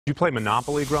you play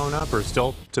Monopoly growing up, or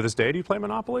still to this day do you play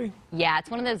Monopoly? Yeah, it's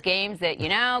one of those games that, you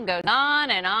know, goes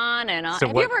on and on and on. So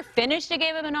Have you ever finished a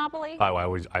game of Monopoly? Oh,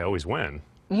 I always win.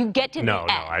 You get to the No, end.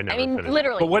 no, I never mean, finished.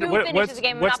 literally, But who finishes a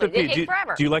game of Monopoly? It takes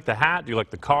forever. Do you like the hat? Do you like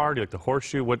the car? Do you like the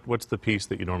horseshoe? What's the piece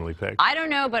that you normally pick? I don't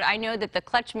know, but I know that the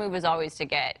clutch move is always to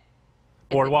get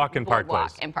Boardwalk and Park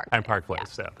Place. And Park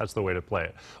Place. Yeah, that's the way to play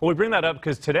it. Well, we bring that up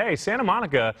because today Santa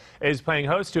Monica is playing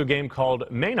host to a game called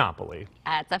Mainopoly.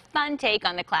 It's a fun take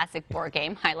on the classic board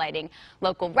game, highlighting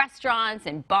local restaurants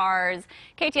and bars.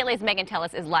 KTLA's Megan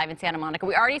Tellis is live in Santa Monica.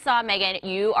 We already saw, Megan,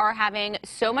 you are having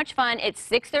so much fun. It's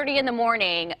 6:30 in the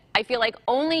morning. I feel like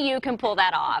only you can pull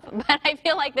that off, but I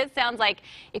feel like this sounds like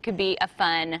it could be a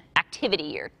fun activity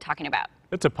you're talking about.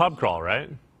 It's a pub crawl, right?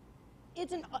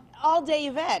 It's an all-day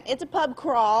event. It's a pub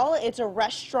crawl. It's a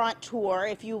restaurant tour,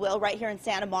 if you will, right here in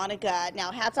Santa Monica.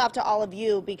 Now, hats off to all of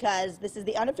you because this is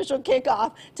the unofficial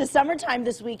kickoff to summertime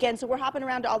this weekend. So we're hopping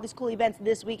around to all these cool events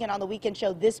this weekend on the weekend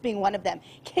show, this being one of them.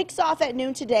 Kicks off at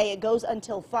noon today. It goes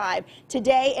until 5.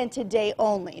 Today and today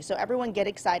only. So everyone get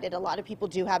excited. A lot of people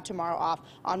do have tomorrow off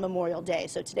on Memorial Day.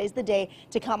 So today's the day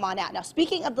to come on out. Now,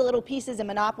 speaking of the little pieces in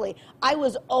Monopoly, I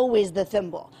was always the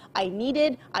thimble. I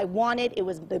wanted, it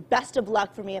was the best of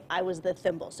luck for me if I was the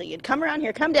thimble. So you'd come around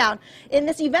here, come down. And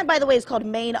this event, by the way, is called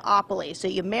Mainopoly. So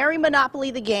you marry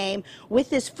Monopoly the game with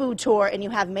this food tour, and you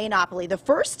have Mainopoly. The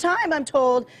first time, I'm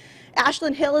told,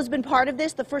 Ashland Hill has been part of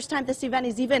this. The first time this event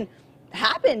has even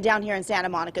happened down here in Santa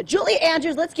Monica. Julie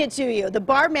Andrews, let's get to you. The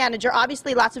bar manager,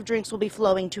 obviously lots of drinks will be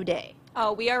flowing today.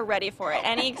 Oh, we are ready for it.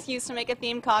 Any excuse to make a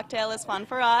themed cocktail is fun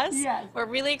for us. Yes. We're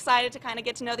really excited to kind of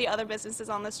get to know the other businesses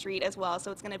on the street as well.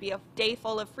 So it's going to be a day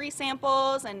full of free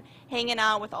samples and hanging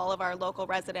out with all of our local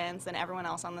residents and everyone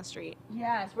else on the street.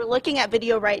 Yes, we're looking at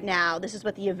video right now. This is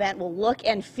what the event will look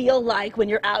and feel like when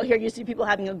you're out here. You see people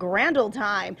having a grand old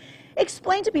time.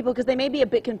 Explain to people, because they may be a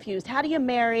bit confused, how do you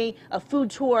marry a food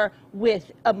tour with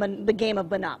the game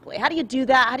of Monopoly? How do you do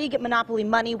that? How do you get Monopoly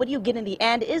money? What do you get in the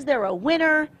end? Is there a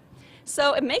winner?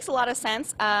 So it makes a lot of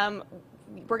sense.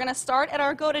 We're going to start at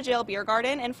our Go to Jail beer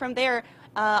garden, and from there,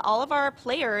 all of our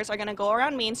players are going to go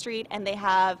around Main Street, and they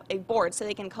have a board so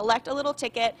they can collect a little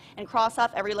ticket and cross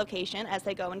off every location as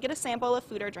they go and get a sample of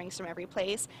food or drinks from every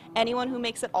place. Anyone who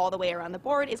makes it all the way around the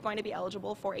board is going to be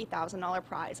eligible for a $1,000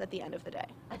 prize at the end of the day.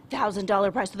 A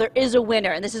 $1,000 prize. So there is a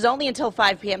winner, and this is only until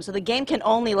 5 p.m., so the game can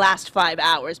only last 5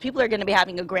 hours. People are going to be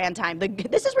having a grand time.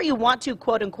 This is where you want to,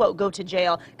 quote-unquote, go to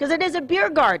jail, because it is a beer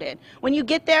garden. When you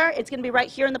get there, it's going to be right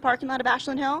here in the parking lot of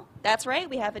Ashland Hill? That's right.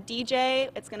 We have a DJ.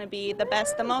 It's going to be the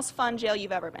most fun jail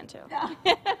you've ever been to.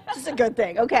 Yeah. This is a good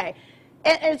thing. Okay.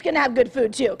 And it's going to have good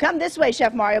food, too. Come this way,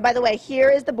 Chef Mario. By the way,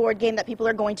 here is the board game that people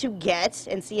are going to get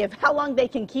and see how long they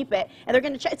can keep it. And they're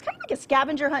going to check. It's kind of like a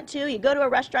scavenger hunt, too. You go to a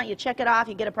restaurant, you check it off,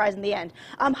 you get a prize in the end.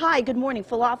 Hi, good morning.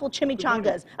 Falafel,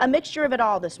 chimichangas. A mixture of it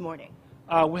all this morning.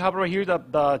 We have right here the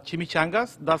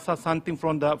chimichangas. That's something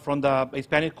from the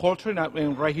Hispanic culture.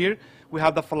 And right here we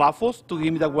have the falafels to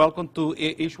give me the welcome to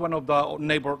each one of the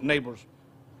neighbors.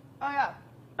 Oh, yeah.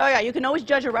 Oh, yeah. You can always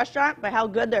judge a restaurant by how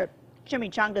good their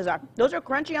chimichangas are. Those are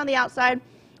crunchy on the outside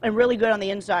and really good on the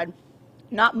inside.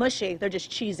 Not mushy. They're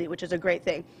just cheesy, which is a great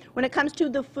thing. When it comes to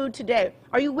the food today,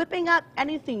 are you whipping up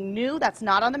anything new that's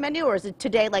not on the menu, or is it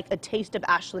today like a taste of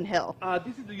Ashland Hill?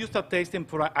 This is just a tasting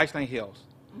for Ashland Hills.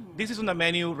 This is on the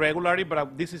menu regularly,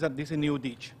 but this is a new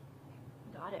dish.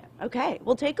 Got it. Okay.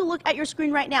 Well, take a look at your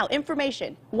screen right now.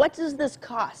 Information. What does this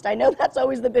cost? I know that's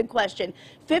always the big question.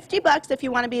 $50 if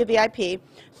you want to be a VIP,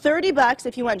 $30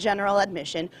 if you want general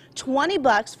admission,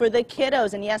 $20 for the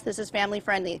kiddos, and yes, this is family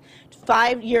friendly,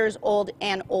 5 years old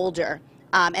and older.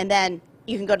 And then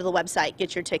you can go to the website,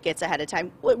 get your tickets ahead of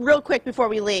time. Real quick before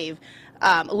we leave,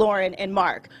 Lauren and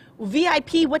Mark,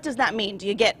 VIP, what does that mean? Do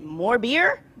you get more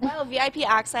beer? Well, VIP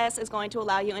access is going to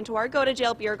allow you into our Go to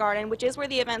Jail beer garden, which is where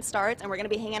the event starts, and we're going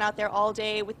to be hanging out there all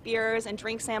day with beers and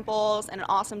drink samples and an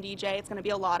awesome DJ. It's going to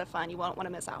be a lot of fun. You won't want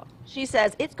to miss out. She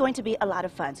says it's going to be a lot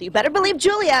of fun, so you better believe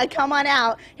Julia. Come on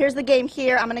out. Here's the game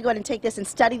here. I'm going to go ahead and take this and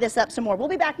study this up some more. We'll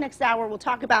be back next hour. We'll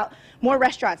talk about more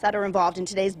restaurants that are involved in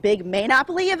today's big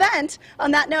Mainopoly event. On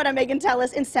that note, I'm Megan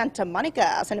Tellis in Santa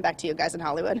Monica. I'll send it back to you guys in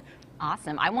Hollywood.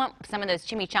 Awesome. I want some of those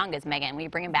chimichangas, Megan. Will you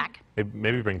bring them back?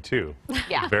 Maybe bring 2.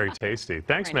 Yeah. Very tasty.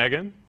 Thanks, Megan.